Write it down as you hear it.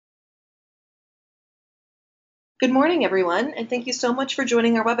Good morning, everyone, and thank you so much for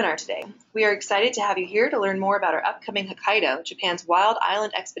joining our webinar today. We are excited to have you here to learn more about our upcoming Hokkaido, Japan's wild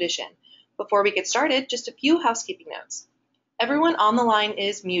island expedition. Before we get started, just a few housekeeping notes. Everyone on the line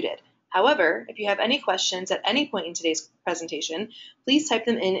is muted. However, if you have any questions at any point in today's presentation, please type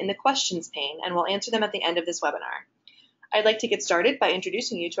them in the questions pane and we'll answer them at the end of this webinar. I'd like to get started by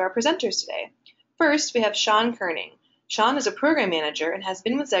introducing you to our presenters today. First, we have Sean Koenig. Sean is a program manager and has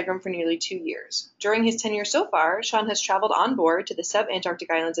been with Zegrahm for nearly 2 years. During his tenure so far, Sean has traveled on board to the sub-Antarctic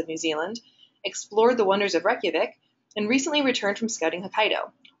islands of New Zealand, explored the wonders of Reykjavik, and recently returned from scouting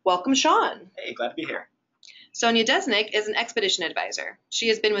Hokkaido. Welcome, Sean. Hey, glad to be here. Sonja Desnick is an Expedition Advisor. She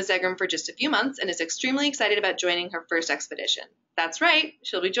has been with Zegrahm for just a few months and is extremely excited about joining her first expedition. That's right,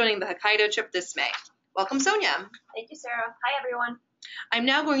 she'll be joining the Hokkaido trip this May. Welcome, Sonja. Thank you, Sarah. Hi, everyone. I'm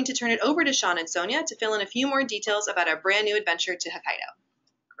now going to turn it over to Sean and Sonja to fill in a few more details about our brand new adventure to Hokkaido.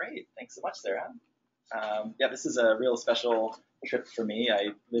 Great. Thanks so much, Sarah. This is a real special trip for me. I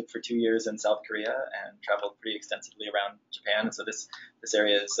lived for 2 years in South Korea and traveled pretty extensively around Japan. And so this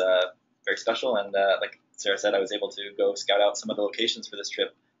area is very special. And like Sarah said, I was able to go scout out some of the locations for this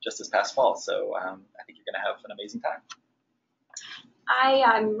trip just this past fall. So I think you're going to have an amazing time.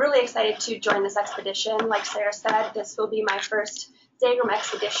 I'm really excited to join this expedition. Like Sarah said, this will be my first Zegrahm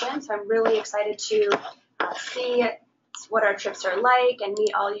expedition, so I'm really excited to see what our trips are like and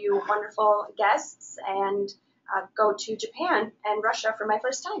meet all you wonderful guests and go to Japan and Russia for my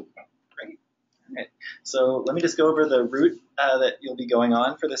first time. Great. All right. So let me just go over the route that you'll be going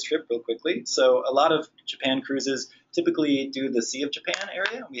on for this trip real quickly. So a lot of Japan cruises typically do the Sea of Japan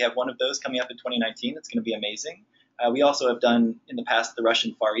area. We have one of those coming up in 2019. It's going to be amazing. We also have done in the past the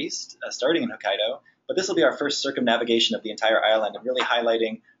Russian Far East, starting in Hokkaido, but this will be our first circumnavigation of the entire island and really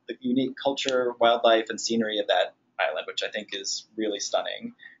highlighting the unique culture, wildlife, and scenery of that island, which I think is really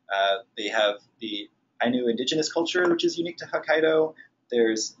stunning. They have the Ainu indigenous culture, which is unique to Hokkaido.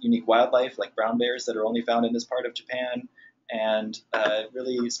 There's unique wildlife like brown bears that are only found in this part of Japan, and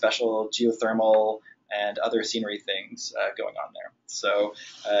really special geothermal and other scenery things going on there. So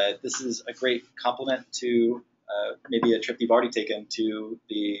this is a great complement to maybe a trip you've already taken to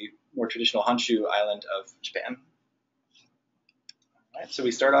the more traditional Honshu island of Japan. All right, so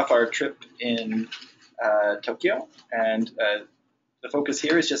we start off our trip in Tokyo, and the focus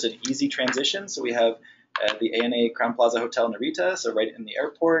here is just an easy transition. So we have the ANA Crown Plaza Hotel Narita, so right in the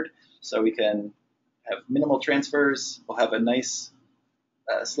airport, so we can have minimal transfers. We'll have a nice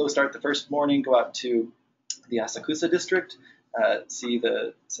slow start the first morning, go out to the Asakusa district, see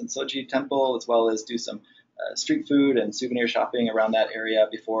the Sensoji temple, as well as do some street food and souvenir shopping around that area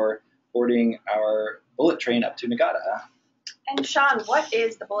before boarding our bullet train up to Nagata. And Sean, what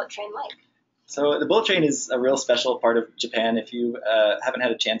is the bullet train like? So the bullet train is a real special part of Japan. If you haven't had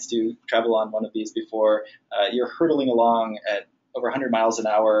a chance to travel on one of these before, you're hurtling along at over 100 miles an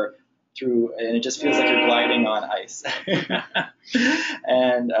hour through, and it just feels like you're gliding on ice.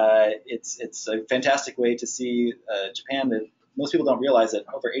 And it's a fantastic way to see Japan. That most people don't realize that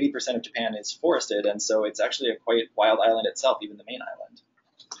over 80% of Japan is forested, and so it's actually a quite wild island itself, even the main island.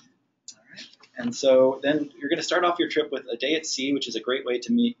 All right. And so then you're going to start off your trip with a day at sea, which is a great way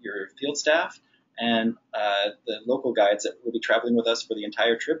to meet your field staff and the local guides that will be traveling with us for the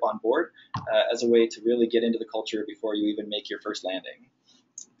entire trip on board as a way to really get into the culture before you even make your first landing.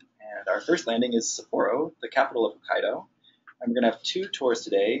 And our first landing is Sapporo, the capital of Hokkaido. And we're going to have 2 tours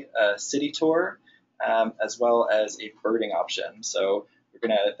today, a city tour, as well as a birding option. So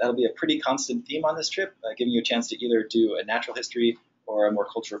that'll be a pretty constant theme on this trip, giving you a chance to either do a natural history or a more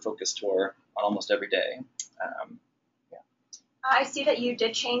culture-focused tour on almost every day. I see that you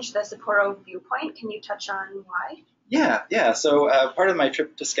did change the Sapporo viewpoint. Can you touch on why? Yeah. So part of my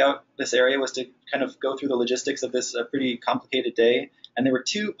trip to scout this area was to kind of go through the logistics of this pretty complicated day. And there were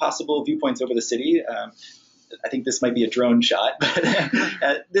 2 possible viewpoints over the city. I think this might be a drone shot,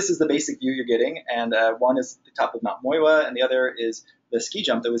 but this is the basic view you're getting. And one is the top of Mount Moiwa, and the other is the ski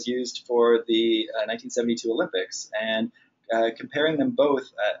jump that was used for the 1972 Olympics. And comparing them both,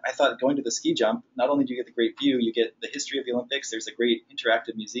 I thought going to the ski jump, not only do you get the great view, you get the history of the Olympics. There's a great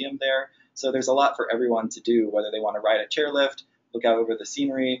interactive museum there. So there's a lot for everyone to do, whether they want to ride a chairlift, look out over the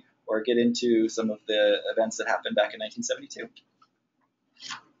scenery, or get into some of the events that happened back in 1972.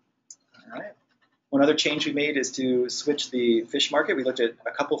 All right. One other change we made is to switch the fish market. We looked at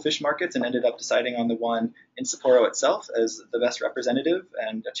a couple fish markets and ended up deciding on the one in Sapporo itself as the best representative,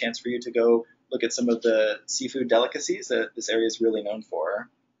 and a chance for you to go look at some of the seafood delicacies that this area is really known for.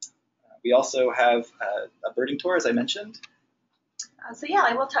 We also have a birding tour, as I mentioned.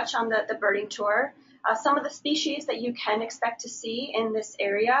 I will touch on the birding tour. Some of the species that you can expect to see in this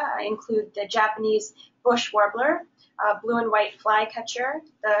area include the Japanese bush warbler, blue and white flycatcher,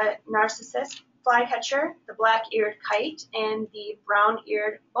 the narcissus flycatcher, the black-eared kite, and the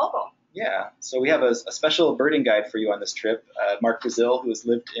brown-eared bulbul. Yeah, so we have a special birding guide for you on this trip. Mark Brazil, who has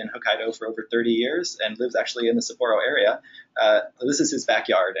lived in Hokkaido for over 30 years and lives actually in the Sapporo area. This is his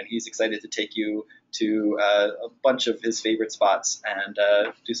backyard, and he's excited to take you to a bunch of his favorite spots and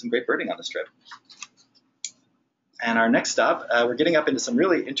do some great birding on this trip. And our next stop, we're getting up into some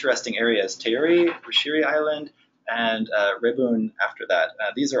really interesting areas, Teori, Rishiri Island, and Rebun after that.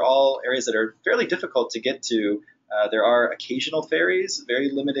 These are all areas that are fairly difficult to get to. There are occasional ferries,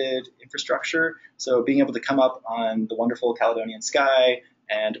 very limited infrastructure, so being able to come up on the wonderful Caledonian Sky,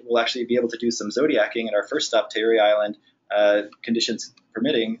 and we'll actually be able to do some zodiacking at our first stop, Teori Island, conditions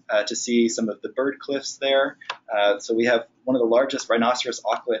permitting, to see some of the bird cliffs there. So we have one of the largest rhinoceros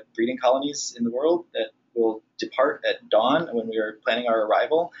auklet breeding colonies in the world that will depart at dawn when we are planning our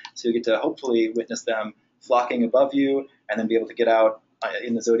arrival, so you get to hopefully witness them flocking above you and then be able to get out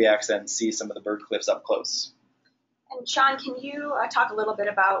in the zodiacs and see some of the bird cliffs up close. And Sean, can you talk a little bit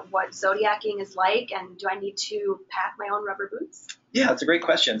about what zodiacking is like, and do I need to pack my own rubber boots? Yeah, that's a great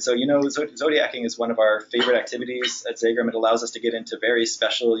question. So, zodiacking is one of our favorite activities at Zegrahm. It allows us to get into very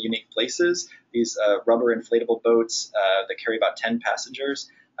special, unique places, these rubber inflatable boats that carry about 10 passengers.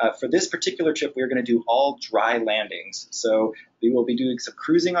 For this particular trip, we're going to do all dry landings. So we will be doing some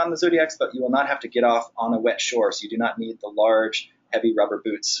cruising on the zodiacs, but you will not have to get off on a wet shore, so you do not need the large, heavy rubber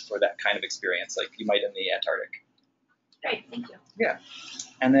boots for that kind of experience like you might in the Antarctic. Great, thank you. Yeah.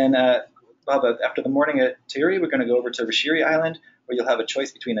 And then after the morning at Teori, we're going to go over to Rishiri Island, where you'll have a choice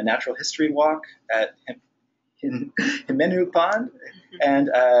between a natural history walk at Himenu Pond and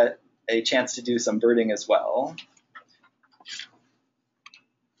a chance to do some birding as well.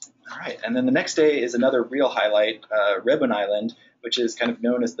 All right, and then the next day is another real highlight, Rebun Island, which is kind of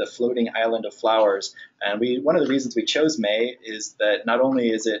known as the floating island of flowers. And one of the reasons we chose May is that not only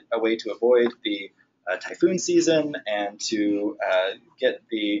is it a way to avoid the typhoon season and to get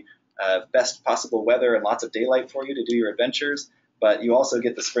the best possible weather and lots of daylight for you to do your adventures, but you also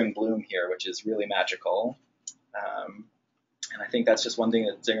get the spring bloom here, which is really magical. And I think that's just one thing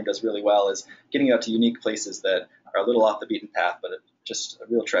that Zegrahm does really well, is getting you out to unique places that are a little off the beaten path, but just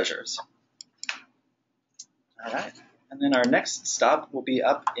real treasures. All right. And then our next stop will be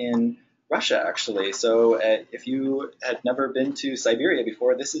up in Russia, actually. So if you had never been to Siberia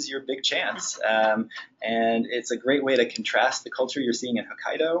before, this is your big chance. And it's a great way to contrast the culture you're seeing in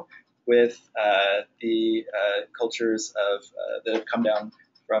Hokkaido with the cultures that have come down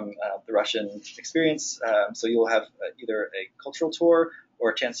from the Russian experience. So you'll have either a cultural tour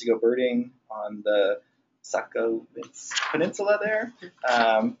or a chance to go birding on the Sakhalin Peninsula there.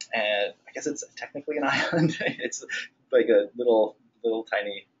 And I guess it's technically an island. It's like a little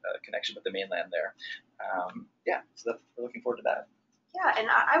tiny connection with the mainland there. So we're looking forward to that. Yeah, and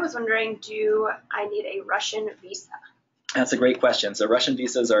I was wondering, do I need a Russian visa? That's a great question. So Russian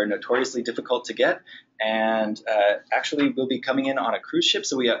visas are notoriously difficult to get, and actually we'll be coming in on a cruise ship,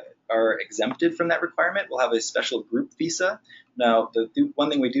 so we are exempted from that requirement. We'll have a special group visa. Now, the one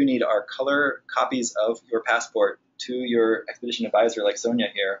thing we do need are color copies of your passport to your expedition advisor like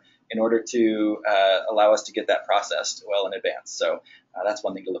Sonja here in order to allow us to get that processed well in advance. So that's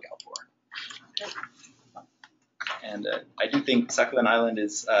one thing to look out for. Okay. And I do think Sakhalin Island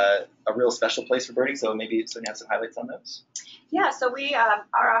is a real special place for birding, so maybe Sonja has some highlights on those. Yeah, so we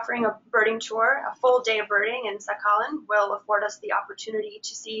are offering a birding tour. A full day of birding in Sakhalin will afford us the opportunity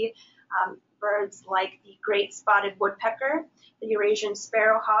to see birds like the great spotted woodpecker, the Eurasian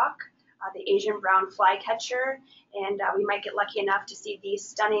sparrowhawk, the Asian brown flycatcher, and we might get lucky enough to see the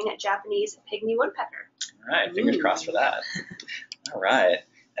stunning Japanese pygmy woodpecker. All right, fingers crossed for that. All right.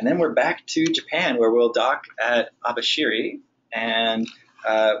 And then we're back to Japan, where we'll dock at Abashiri, and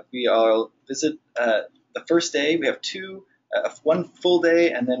we'll visit the first day. We have one full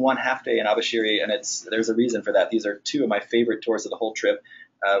day and then one half day in Abashiri, and there's a reason for that. These are two of my favorite tours of the whole trip.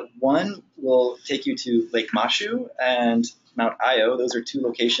 One will take you to Lake Mashu and Mount Io. Those are two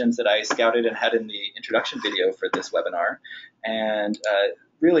locations that I scouted and had in the introduction video for this webinar, and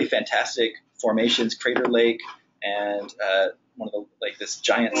really fantastic formations, Crater Lake, and one of this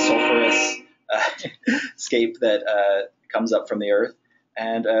giant sulfurous scape that comes up from the earth.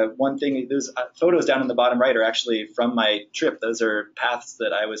 And one thing, those photos down in the bottom right are actually from my trip. Those are paths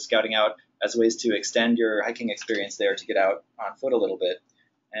that I was scouting out as ways to extend your hiking experience there to get out on foot a little bit.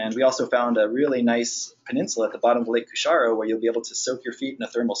 And we also found a really nice peninsula at the bottom of Lake Kusharo where you'll be able to soak your feet in a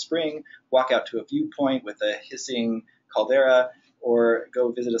thermal spring, walk out to a viewpoint with a hissing caldera, or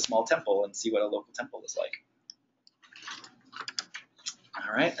go visit a small temple and see what a local temple is like.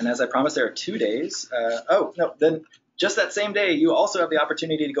 All right, and as I promised, there are 2 days. Then just that same day, you also have the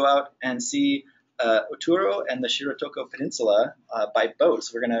opportunity to go out and see Oturo and the Shirotoko Peninsula by boat.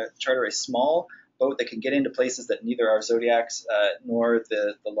 So we're going to charter a small boat that can get into places that neither our Zodiacs nor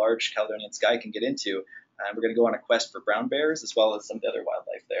the large Caledonian Sky can get into. We're going to go on a quest for brown bears as well as some of the other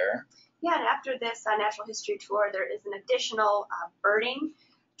wildlife there. Yeah, and after this natural history tour, there is an additional birding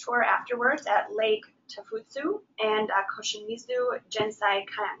tour afterwards at Lake Tafutsu and Koshimizu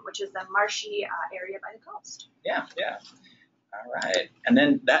Jensai-kan, which is a marshy area by the coast. Yeah. All right. And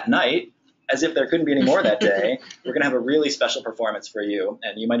then that night, as if there couldn't be any more that day, we're going to have a really special performance for you.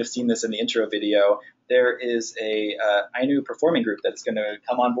 And you might have seen this in the intro video. There is a Ainu performing group that's going to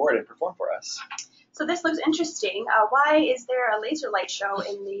come on board and perform for us. So this looks interesting. Why is there a laser light show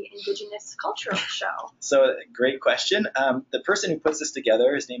in the Indigenous Cultural Show? So great question. The person who puts this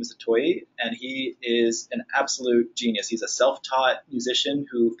together, his name is Atoi, and he is an absolute genius. He's a self-taught musician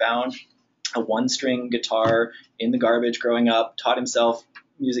who found a one-string guitar in the garbage growing up, taught himself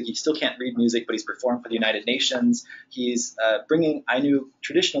music. He still can't read music, but he's performed for the United Nations. He's bringing Ainu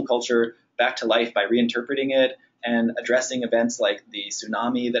traditional culture back to life by reinterpreting it and addressing events like the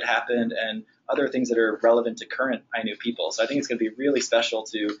tsunami that happened and other things that are relevant to current Ainu people. So I think it's going to be really special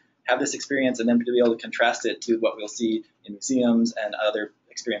to have this experience and then to be able to contrast it to what we'll see in museums and other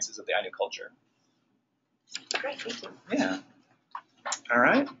experiences of the Ainu culture. Great, thank you. Yeah. All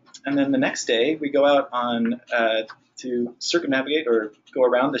right. And then the next day, we go out on to circumnavigate or go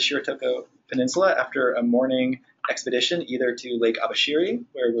around the Shirotoko Peninsula after a morning expedition, either to Lake Abashiri,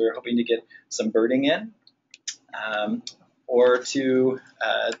 where we're hoping to get some birding in, or to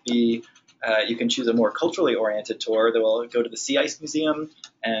you can choose a more culturally oriented tour that will go to the Sea Ice Museum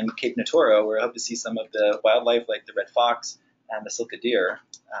and Cape Netoro, where I hope to see some of the wildlife like the red fox and the silka deer.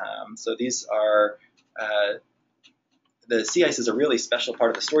 So these are, the sea ice is a really special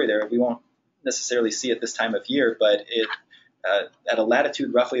part of the story there. We won't necessarily see it this time of year, but it at a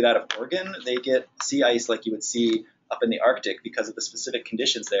latitude roughly that of Oregon, they get sea ice like you would see up in the Arctic because of the specific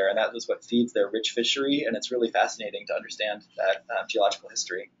conditions there, and that was what feeds their rich fishery, and it's really fascinating to understand that geological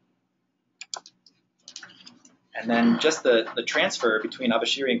history. And then just the transfer between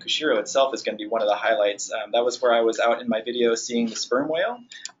Abashiri and Kushiro itself is going to be one of the highlights. That was where I was out in my video seeing the sperm whale,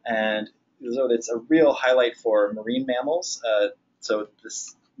 and so it's a real highlight for marine mammals. So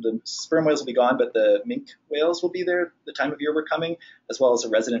the sperm whales will be gone, but the mink whales will be there the time of year we're coming, as well as a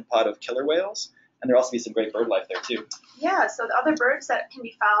resident pod of killer whales. And there'll also be some great bird life there too. Yeah, so the other birds that can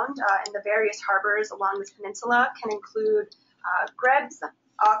be found in the various harbors along this peninsula can include grebes,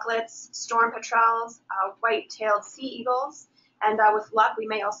 auklets, storm petrels, white-tailed sea eagles, and with luck we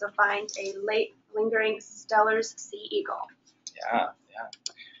may also find a late lingering Steller's sea eagle. Yeah.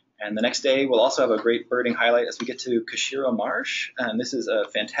 And the next day, we'll also have a great birding highlight as we get to Kushiro Marsh. And this is a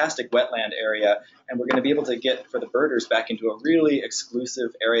fantastic wetland area. And we're going to be able to get, for the birders, back into a really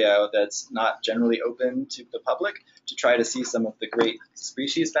exclusive area that's not generally open to the public to try to see some of the great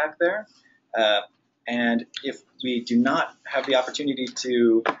species back there. And if we do not have the opportunity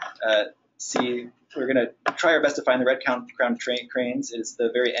to see, we're going to try our best to find the red-crowned cranes. It's the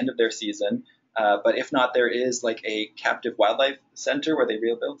very end of their season. But if not, there is like a captive wildlife center where they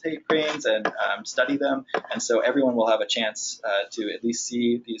rehabilitate cranes and study them. And so everyone will have a chance to at least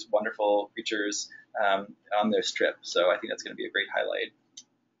see these wonderful creatures on this trip. So I think that's going to be a great highlight.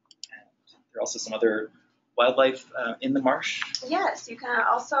 And there are also some other wildlife in the marsh. Yes, you can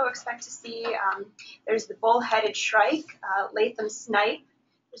also expect to see, there's the bull-headed shrike, Latham snipe,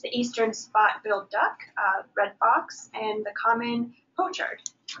 there's the eastern spot-billed duck, red fox, and the common pochard.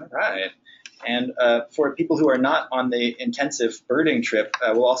 All right. And for people who are not on the intensive birding trip,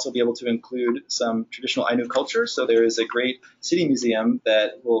 we'll also be able to include some traditional Ainu culture. So there is a great city museum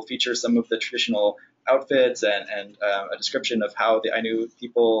that will feature some of the traditional outfits and a description of how the Ainu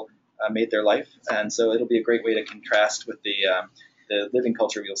people made their life. And so it'll be a great way to contrast with the living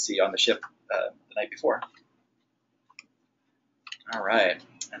culture you'll see on the ship the night before. All right.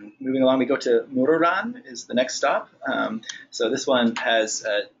 And moving along, we go to Muroran is the next stop. So this one has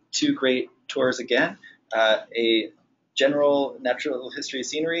two great tours again, a general natural history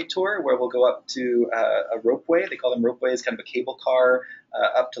scenery tour where we'll go up to a ropeway. They call them ropeways, kind of a cable car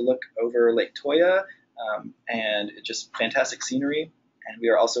up to look over Lake Toya, and just fantastic scenery. And we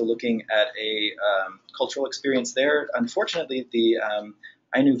are also looking at a cultural experience there. Unfortunately, the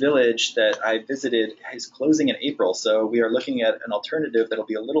Ainu village that I visited is closing in April, so we are looking at an alternative that'll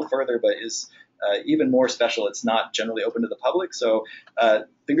be a little further but is even more special. It's not generally open to the public, so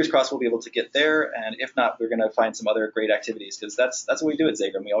fingers crossed we'll be able to get there, and if not, we're going to find some other great activities, because that's what we do at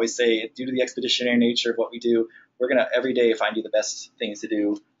Zegrahm. We always say, due to the expeditionary nature of what we do, we're going to every day find you the best things to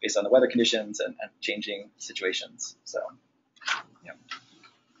do based on the weather conditions and changing situations. So, yeah.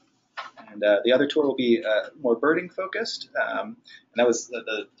 And the other tour will be more birding focused, and that was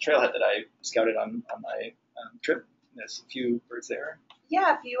the trailhead that I scouted on my trip. There's a few birds there.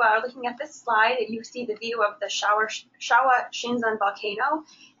 Yeah, if you are looking at this slide, you see the view of the Shawa Shinzan volcano,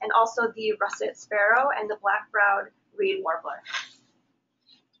 and also the russet sparrow and the black-browed reed warbler.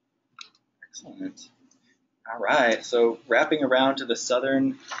 Excellent. All right, so wrapping around to the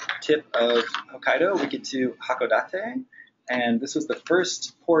southern tip of Hokkaido, we get to Hakodate. And this was the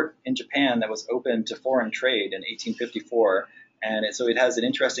first port in Japan that was open to foreign trade in 1854. And so it has an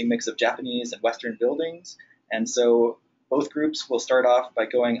interesting mix of Japanese and Western buildings. And so both groups will start off by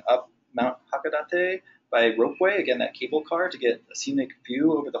going up Mount Hakodate by ropeway, again, that cable car, to get a scenic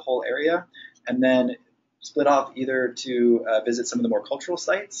view over the whole area. And then split off either to visit some of the more cultural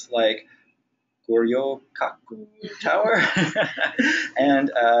sites like Goryokaku Tower.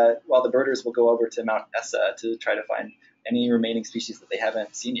 And while the birders will go over to Mount Essa to try to find any remaining species that they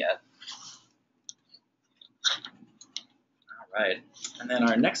haven't seen yet. All right, and then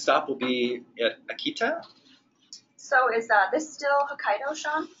our next stop will be at Akita. So is this still Hokkaido,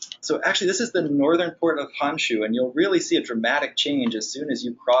 Sean? So actually, this is the northern port of Honshu, and you'll really see a dramatic change as soon as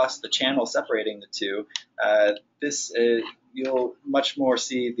you cross the channel separating the two. You'll much more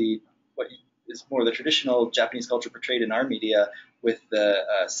see what is more the traditional Japanese culture portrayed in our media, with the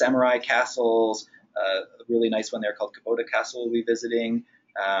samurai castles. A really nice one there called Kubota Castle we'll be visiting,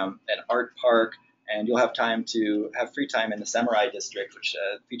 an art park, and you'll have time to have free time in the Samurai District, which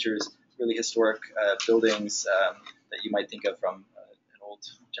features really historic buildings that you might think of from an old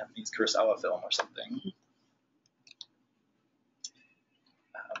Japanese Kurosawa film or something.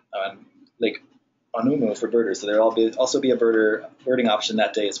 Lake Onumu for birders, so there will also be a birding option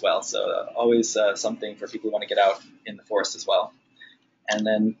that day as well, so always something for people who want to get out in the forest as well. And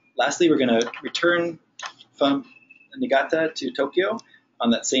then lastly, we're going to return from Niigata to Tokyo on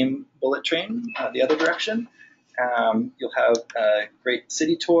that same bullet train, the other direction. You'll have a great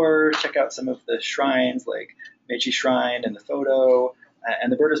city tour, check out some of the shrines like Meiji Shrine and the photo,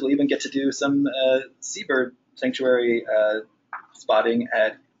 and the birders will even get to do some seabird sanctuary spotting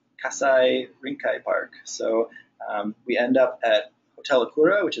at Kasai Rinkai Park. So we end up at Hotel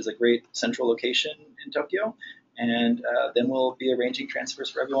Akura, which is a great central location in Tokyo. And then we'll be arranging transfers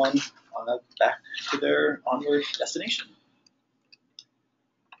for everyone back to their onward destination.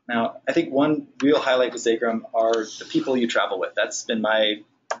 Now, I think one real highlight with Zegrahm are the people you travel with. That's been my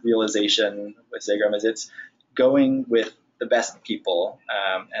realization with Zegrahm, is it's going with the best people.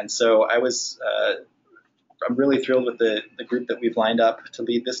 And so I'm really thrilled with the group that we've lined up to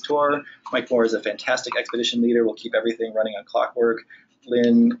lead this tour. Mike Moore is a fantastic expedition leader. We'll keep everything running on clockwork.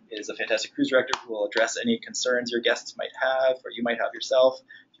 Lynn is a fantastic cruise director who will address any concerns your guests might have or you might have yourself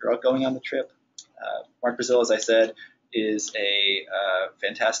if you're out going on the trip. Mark Brazil, as I said, is a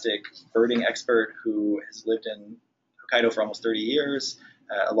fantastic birding expert who has lived in Hokkaido for almost 30 years,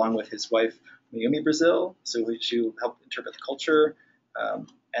 along with his wife, Mayumi Brazil, so she'll help interpret the culture.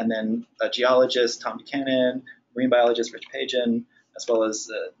 And then a geologist, Tom Buchanan, marine biologist, Rich Pagan, as well as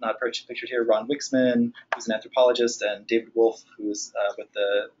not pictured here, Ron Wixman, who's an anthropologist, and David Wolf, who's with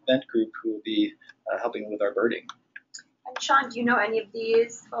the event group, who will be helping with our birding. And Sean, do you know any of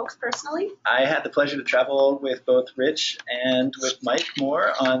these folks personally? I had the pleasure to travel with both Rich and with Mike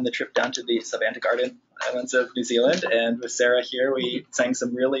Moore on the trip down to the Sub-Antarctic Islands of New Zealand, and with Sarah here, we sang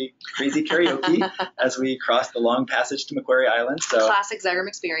some really crazy karaoke as we crossed the long passage to Macquarie Island. So classic Zegrahm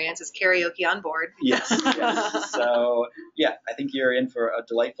experience is karaoke on board. Yes. So yeah, I think you're in for a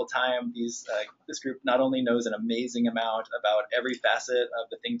delightful time. This group not only knows an amazing amount about every facet of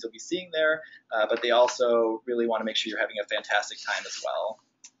the things you'll be seeing there, but they also really want to make sure you're having a fantastic time as well.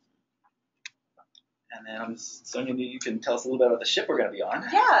 And then, Sonja, you can tell us a little bit about the ship we're going to be on.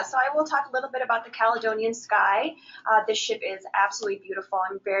 Yeah, so I will talk a little bit about the Caledonian Sky. This ship is absolutely beautiful.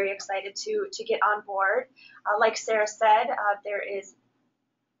 I'm very excited to get on board. Like Sarah said, there is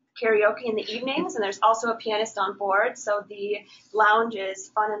karaoke in the evenings, and there's also a pianist on board, so the lounge is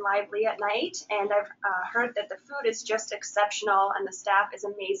fun and lively at night. And I've heard that the food is just exceptional, and the staff is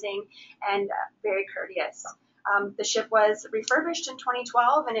amazing and very courteous. The ship was refurbished in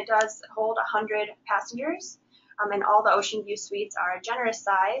 2012, and it does hold 100 passengers. And all the ocean view suites are a generous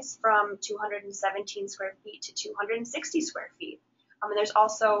size, from 217 square feet to 260 square feet. And there's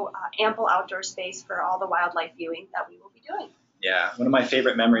also ample outdoor space for all the wildlife viewing that we will be doing. Yeah, one of my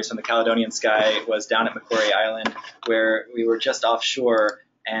favorite memories from the Caledonian Sky was down at Macquarie Island, where we were just offshore,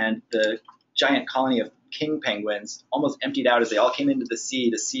 and the giant colony of king penguins almost emptied out as they all came into the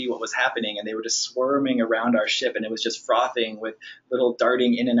sea to see what was happening, and they were just swarming around our ship, and it was just frothing with little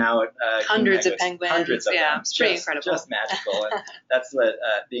darting in and out hundreds of penguins. Hundreds of them. It's pretty incredible. Just magical. And that's what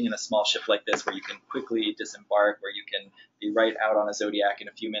being in a small ship like this, where you can quickly disembark, where you can be right out on a Zodiac in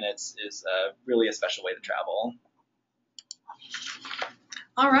a few minutes, is really a special way to travel.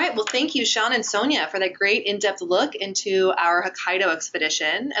 All right. Well, thank you, Sean and Sonja, for that great in-depth look into our Hokkaido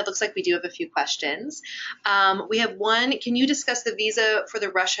expedition. It looks like we do have a few questions. We have one. Can you discuss the visa for the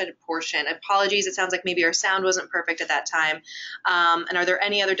Russia portion? Apologies. It sounds like maybe our sound wasn't perfect at that time. And are there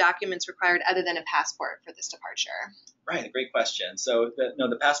any other documents required other than a passport for this departure? Right, great question. So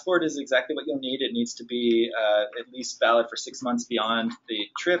the passport is exactly what you'll need. It needs to be at least valid for 6 months beyond the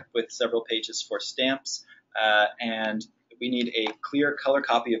trip, with several pages for stamps. And we need a clear color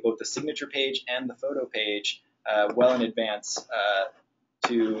copy of both the signature page and the photo page well in advance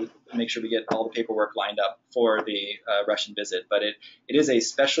to make sure we get all the paperwork lined up for the Russian visit. But it is a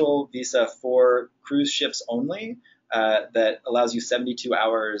special visa for cruise ships only that allows you 72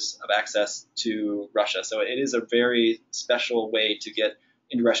 hours of access to Russia. So it is a very special way to get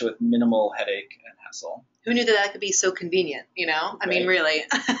into Russia with minimal headache and hassle. Who knew that could be so convenient, you know? I mean, really.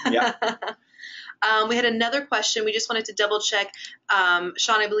 Yeah. We had another question. We just wanted to double check.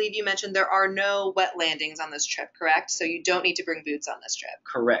 Sean, I believe you mentioned there are no wet landings on this trip, correct? So you don't need to bring boots on this trip.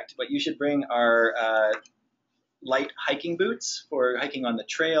 Correct. But you should bring our light hiking boots for hiking on the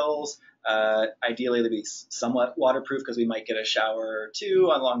trails. Ideally, they'll be somewhat waterproof because we might get a shower or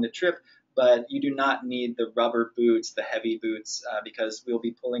two along the trip. But you do not need the rubber boots, the heavy boots, because we'll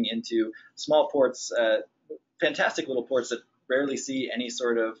be pulling into small ports, fantastic little ports that rarely see any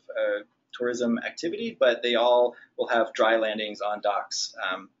sort of tourism activity, but they all will have dry landings on docks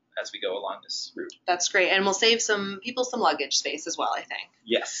as we go along this route. That's great. And we'll save some people some luggage space as well, I think.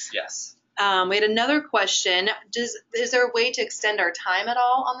 Yes, yes. We had another question. Is there a way to extend our time at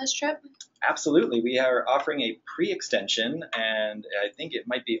all on this trip? Absolutely. We are offering a pre-extension, and I think it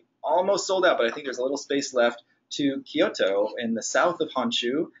might be almost sold out, but I think there's a little space left, to Kyoto in the south of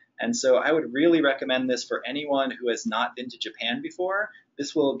Honshu. And so I would really recommend this for anyone who has not been to Japan before.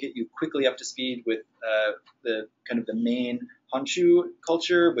 This will get you quickly up to speed with the kind of the main Honshu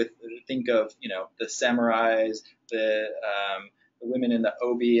culture. Think of the samurais, the women in the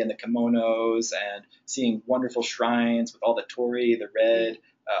obi and the kimonos, and seeing wonderful shrines with all the torii, the red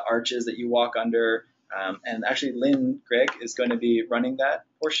arches that you walk under. And actually, Lynn Gregg is going to be running that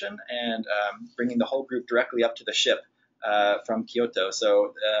portion and bringing the whole group directly up to the ship from Kyoto.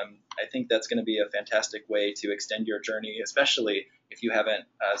 So I think that's going to be a fantastic way to extend your journey, especially if you haven't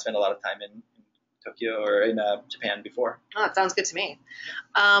spent a lot of time in Tokyo or in Japan before. Oh, that sounds good to me.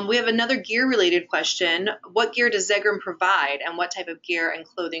 We have another gear-related question. What gear does Zegrahm provide, and what type of gear and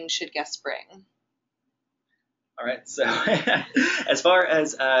clothing should guests bring? All right. So as far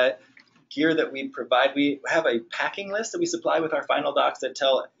as gear that we provide, we have a packing list that we supply with our final docs that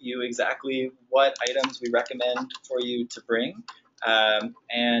tell you exactly what items we recommend for you to bring.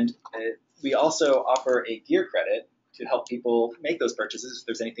 And we also offer a gear credit to help people make those purchases if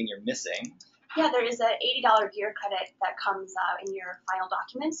there's anything you're missing. Yeah, there is an $80 gear credit that comes in your final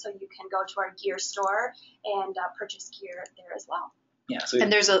documents, so you can go to our gear store and purchase gear there as well. Yeah, so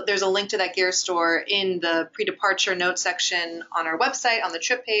and there's a link to that gear store in the pre-departure note section on our website on the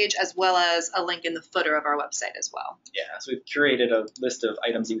trip page, as well as a link in the footer of our website as well. Yeah, so we've curated a list of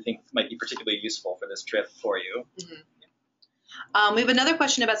items you think might be particularly useful for this trip for you. Mm-hmm. We have another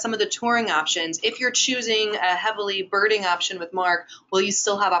question about some of the touring options. If you're choosing a heavily birding option with Mark, will you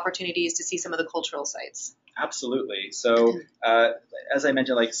still have opportunities to see some of the cultural sites? Absolutely. So as I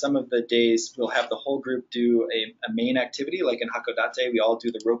mentioned, like some of the days we'll have the whole group do a main activity, like in Hakodate, we all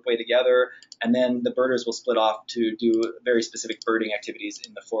do the ropeway together, and then the birders will split off to do very specific birding activities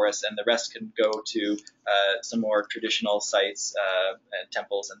in the forest, and the rest can go to some more traditional sites and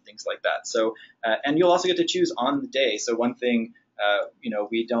temples and things like that. So, and you'll also get to choose on the day. So one thing,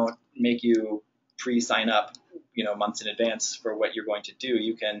 we don't make you pre-sign up months in advance for what you're going to do.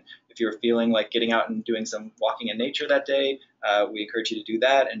 You can, if you're feeling like getting out and doing some walking in nature that day, we encourage you to do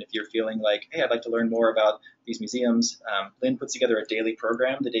that. And if you're feeling like, hey, I'd like to learn more about these museums, Lynn puts together a daily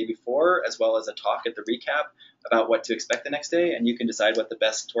program the day before, as well as a talk at the recap about what to expect the next day, and you can decide what the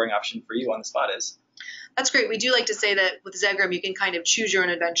best touring option for you on the spot is. That's great. We do like to say that with Zegrahm, you can kind of choose your own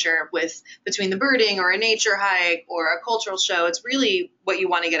adventure between the birding or a nature hike or a cultural show. It's really what you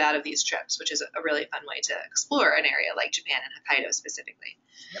want to get out of these trips, which is a really fun way to explore an area like Japan and Hokkaido specifically.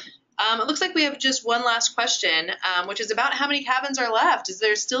 Yep. It looks like we have just one last question, which is about how many cabins are left. Is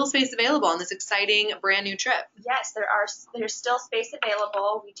there still space available on this exciting brand new trip? Yes, there's still space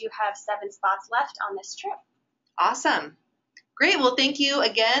available. We do have 7 spots left on this trip. Awesome. Great. Well, thank you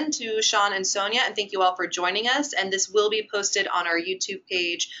again to Sean and Sonja, and thank you all for joining us. And this will be posted on our YouTube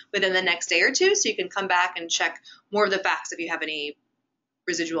page within the next day or two, so you can come back and check more of the facts if you have any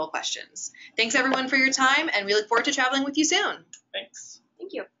residual questions. Thanks, everyone, for your time, and we look forward to traveling with you soon. Thanks.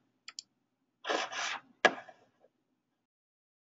 Thank you.